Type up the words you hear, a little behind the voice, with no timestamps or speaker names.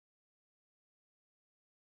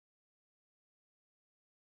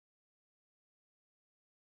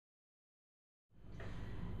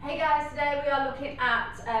Hey guys, today we are looking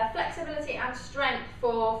at flexibility and strength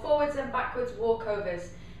for forwards and backwards walkovers.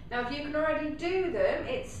 Now if you can already do them,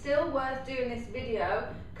 it's still worth doing this video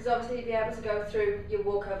because obviously you'll be able to go through your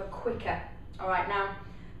walkover quicker. Alright, now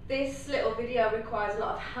this little video requires a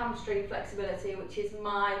lot of hamstring flexibility, which is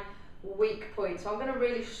my weak point. So I'm going to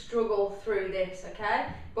really struggle through this, okay?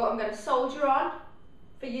 But I'm going to soldier on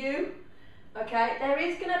for you, okay? There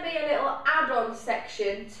is going to be a little add-on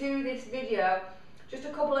section to this video, just a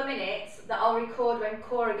couple of minutes that I'll record when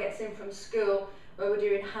Cora gets in from school, where we're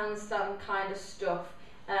doing handstand kind of stuff.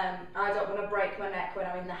 I don't want to break my neck when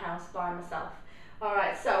I'm in the house by myself.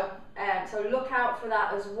 Alright, so look out for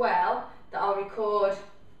that as well, that I'll record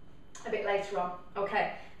a bit later on.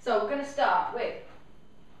 Okay, so we're going to start with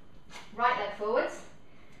right leg forwards,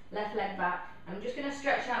 left leg back. I'm just going to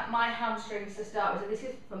stretch out my hamstrings to start with, so this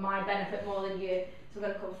is for my benefit more than you. So I'm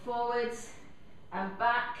going to come forwards and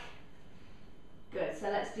back. Good, so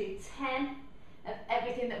let's do 10 of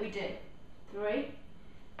everything that we do. 3.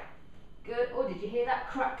 Good. Oh, did you hear that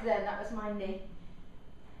crack then? That was my knee.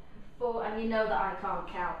 4, and you know that I can't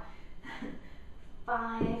count.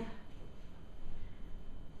 5,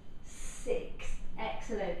 6,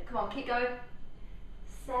 excellent. Come on, keep going.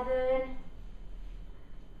 7,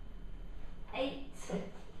 8,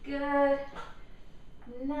 good.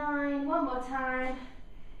 9, one more time.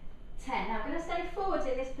 10. Now I'm going to stay forwards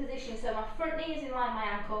in this position, so my front knee is in line with my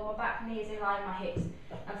ankle, my back knee is in line with my hips.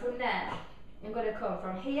 And from there, I'm going to come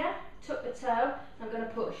from here, tuck the toe, I'm going to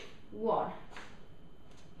push. 1,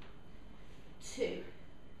 2.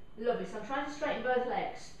 Lovely. So I'm trying to straighten both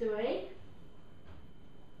legs. 3,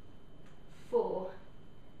 4.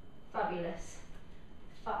 Fabulous.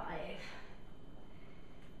 5,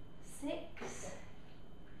 6,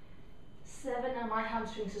 7. Now my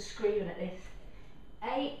hamstrings are screaming at this.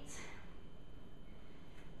 8,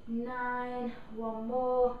 9, one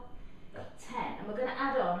more, 10, and we're going to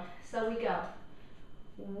add on. So we go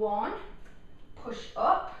 1, push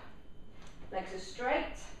up, legs are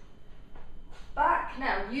straight, back.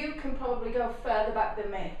 Now you can probably go further back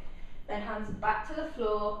than me. Then hands back to the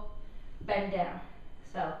floor, bend down.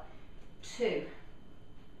 So 2,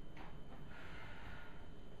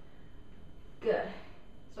 good.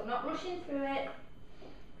 So I'm not rushing through it.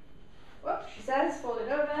 Whoops, she says, fold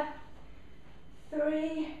it over.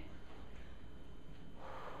 3,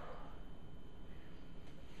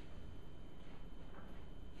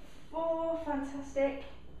 4, fantastic.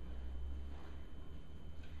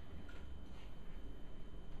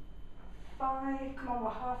 5, come on, we're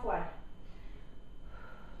halfway.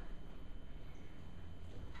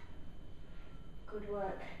 Good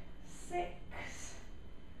work. 6,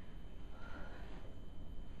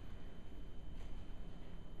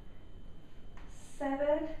 7,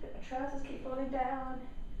 but my trousers keep falling down.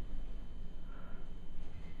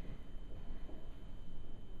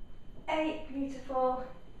 8, beautiful.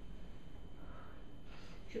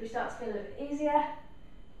 Should we start to feel a little bit easier?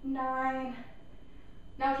 9.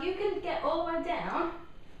 Now if you can get all the way down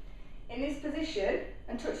in this position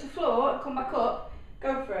and touch the floor and come back up,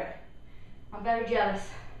 go for it. I'm very jealous.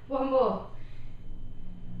 1 more.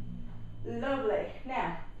 Lovely.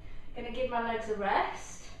 Now, I'm going to give my legs a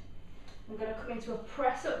rest. I'm going to come into a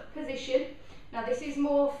press up position. Now this is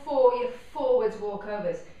more for your forwards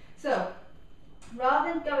walkovers. So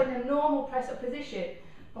rather than going in a normal press up position,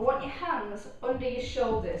 I want your hands under your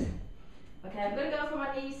shoulders. Okay, I'm going to go for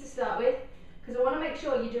my knees to start with because I want to make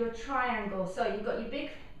sure you do a triangle. So you've got your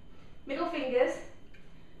big middle fingers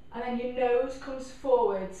and then your nose comes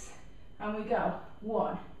forwards and we go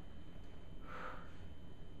 1,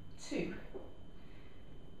 2.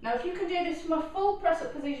 Now if you can do this from a full press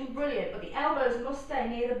up position, brilliant, but the elbows must stay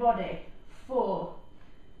near the body. 4,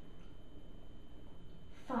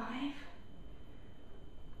 5,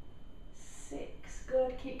 6,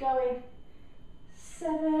 good, keep going.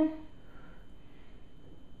 7,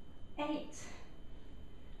 8,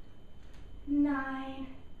 9,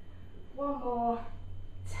 one more,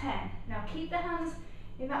 10. Now keep the hands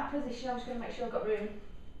in that position. I'm just going to make sure I've got room.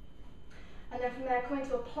 And then from there come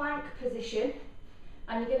into a plank position.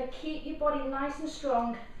 And you're going to keep your body nice and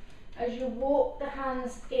strong as you walk the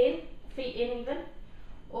hands in, feet in even,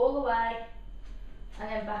 all the way, and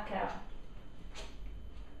then back out.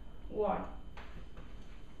 1,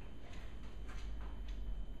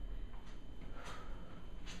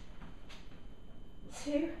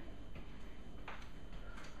 2,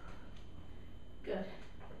 good.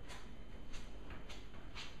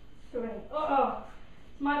 3, oh,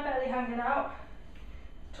 is my belly hanging out?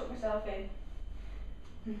 Tuck myself in.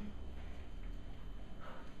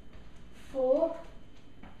 4,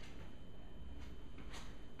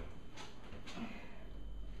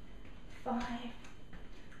 5,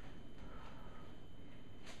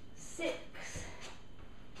 6,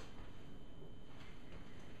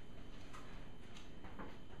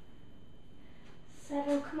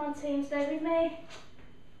 7, come on team, stay with me.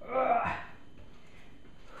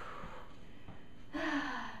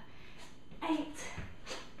 8,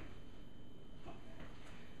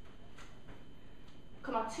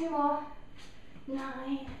 come on, 2 more.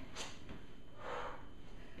 9,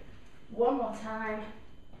 one more time,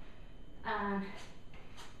 and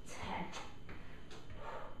 10.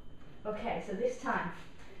 Okay, so this time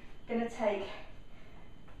I'm going to take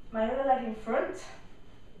my other leg in front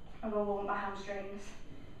and we'll warm my hamstrings.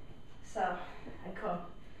 So I come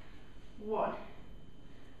 1,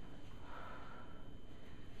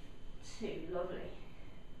 2, lovely.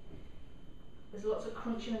 There's lots of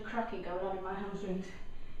crunching and cracking going on in my hamstrings.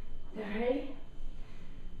 3,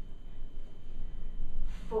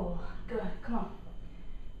 4, good, come on.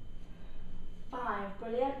 5,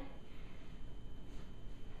 brilliant.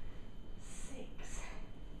 6,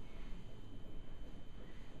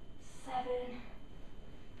 7,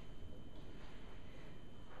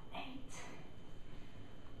 8,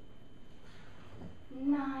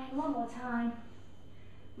 9, one more time.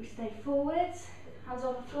 We stay forwards, hands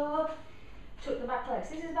on the floor, tuck the back legs.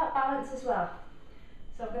 This is about balance as well.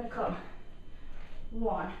 So I'm going to come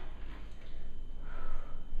 1,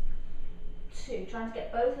 2, trying to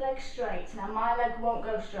get both legs straight. Now my leg won't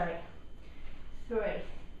go straight. 3,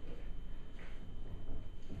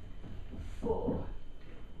 4,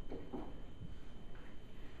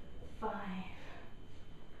 5,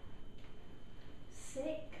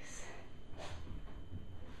 6,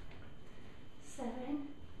 7,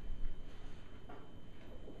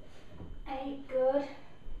 8, good.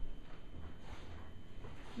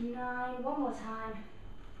 9, one more time,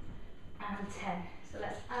 and 10. So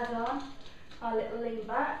let's add on our little lean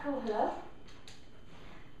back. Oh, hello.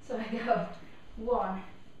 So I go 1,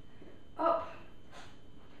 up,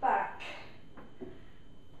 back.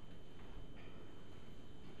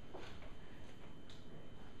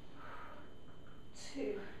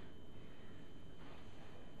 2.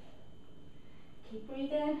 Keep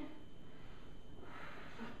breathing.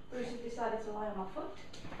 Bruce has decided to lie on my foot.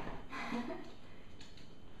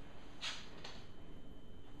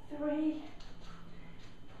 3,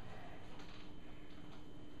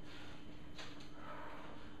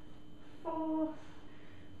 4,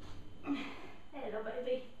 hello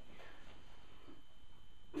baby,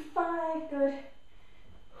 5, good,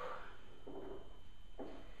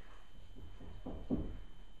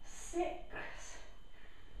 6,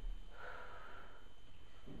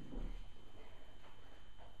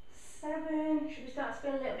 7, should we start to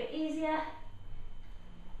feel a little bit easier?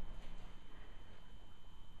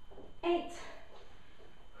 8,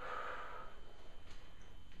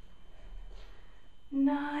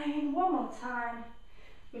 9, one more time.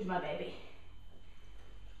 Who's my baby?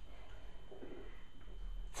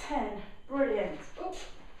 10, brilliant. Oh,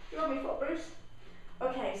 you're on my foot, Bruce.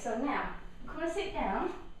 Okay, so now I'm going to sit down.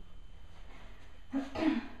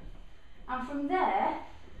 And from there,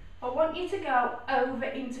 I want you to go over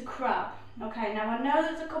into crab. Okay, now I know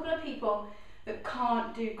there's a couple of people that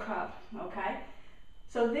can't do crab, okay?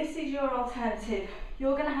 So this is your alternative.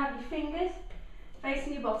 You're going to have your fingers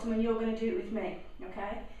facing your bottom and you're going to do it with me,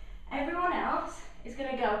 okay? Everyone else is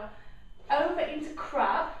going to go over into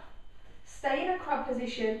crab, stay in a crab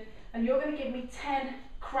position, and you're going to give me 10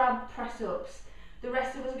 crab press ups. The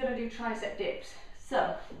rest of us are going to do tricep dips.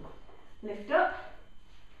 So, lift up,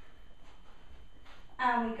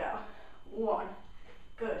 and we go. 1,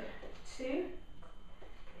 good, 2,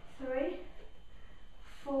 3,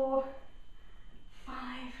 4, 5,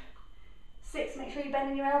 6, make sure you're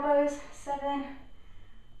bending your elbows, 7,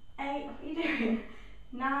 8, what are you doing?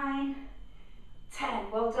 9,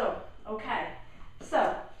 10, well done. Okay,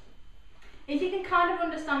 so if you can kind of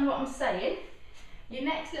understand what I'm saying, your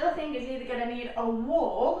next little thing is either going to need a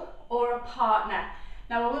wall or a partner.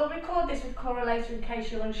 Now I will record this with correlator in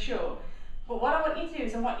case you're unsure, but what I want you to do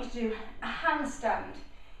is I want you to do a handstand.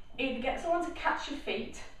 Either get someone to catch your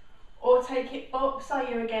feet or take it up so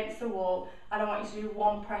you're against the wall, and I want you to do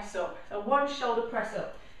 1 press up. So 1 shoulder press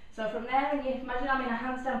up. So from there, when you imagine I'm in a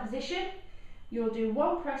handstand position, you'll do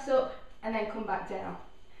 1 press up and then come back down.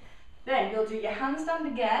 Then you'll do your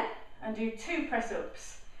handstand again and do 2 press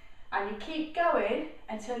ups. And you keep going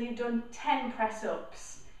until you've done 10 press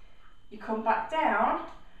ups. You come back down,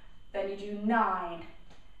 then you do 9,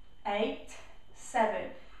 8, 7.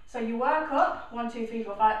 So you work up 1, 2, 3,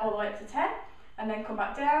 4, 5 all the way up to 10, and then come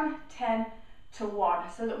back down 10 to 1.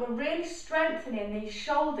 So that we're really strengthening these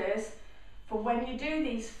shoulders for when you do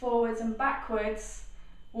these forwards and backwards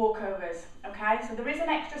walkovers, okay? So there is an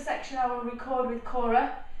extra section I will record with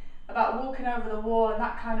Cora about walking over the wall and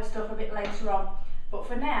that kind of stuff a bit later on. But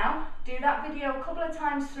for now, do that video a couple of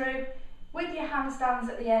times through with your handstands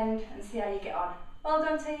at the end and see how you get on. Well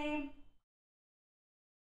done, team.